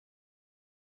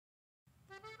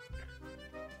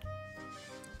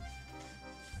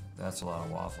That's a lot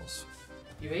of waffles.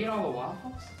 You ate all the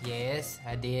waffles? Yes,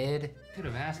 I did. Could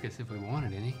have asked us if we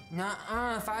wanted any.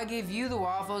 Nuh-uh, if I give you the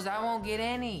waffles, I won't get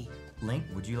any. Link,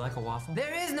 would you like a waffle?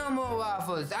 There is no more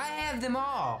waffles. I have them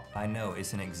all. I know,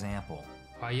 it's an example.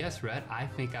 Why, yes, Rhett, I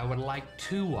think I would like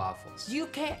 2 waffles. You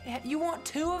can't, you want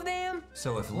 2 of them?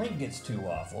 So if Link gets 2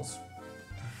 waffles,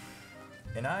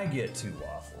 and I get 2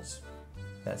 waffles,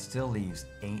 that still leaves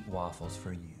 8 waffles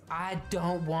for you. I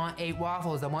don't want 8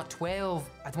 waffles, I want 12.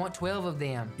 I want 12 of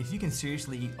them. If you can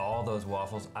seriously eat all those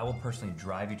waffles, I will personally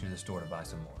drive you to the store to buy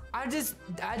some more. I just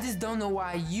don't know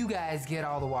why you guys get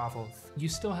all the waffles. You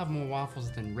still have more waffles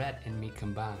than Rhett and me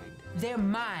combined. They're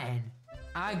mine.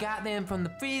 I got them from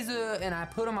the freezer and I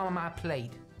put them on my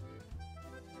plate.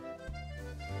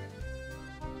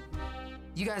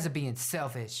 You guys are being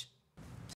selfish.